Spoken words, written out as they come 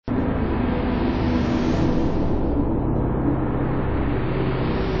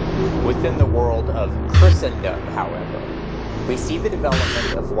crescendo, however, we see the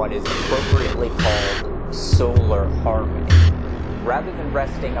development of what is appropriately called solar harmony. Rather than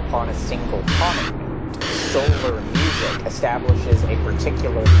resting upon a single tonic note, solar music establishes a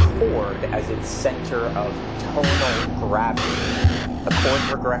particular chord as its center of tonal gravity. A chord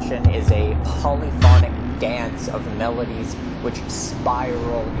progression is a polyphonic dance of melodies which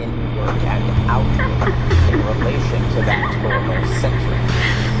spiral inward and outward in relation to that tonal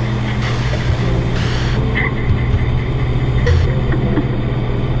center.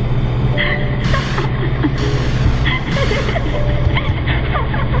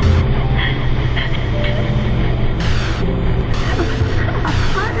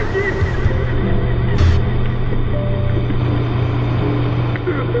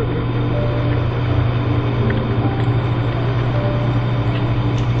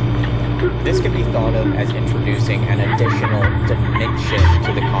 This can be thought of as introducing an additional dimension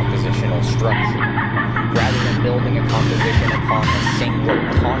to the compositional structure. Rather than building a composition upon a single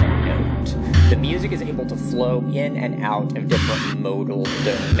tonic note, the music is able to flow in and out of different modal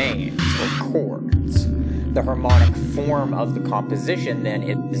domains, or chords. The harmonic form of the composition, then,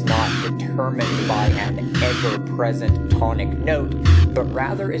 is not determined by an ever-present tonic note, but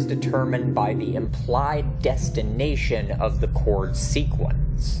rather is determined by the implied destination of the chord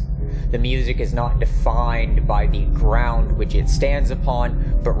sequence. The music is not defined by the ground which it stands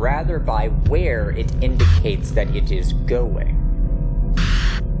upon, but rather by where it indicates that it is going.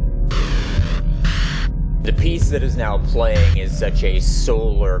 The piece that is now playing is such a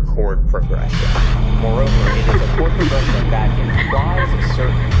solar chord progression. Moreover, it is a chord progression that implies a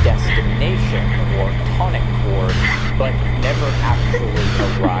certain destination or tonic chord, but never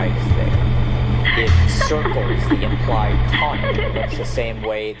actually arrives there. It circles the implied tonic in much the same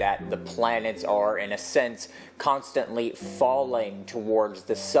way that the planets are, in a sense, constantly falling towards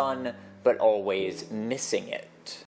the sun, but always missing it.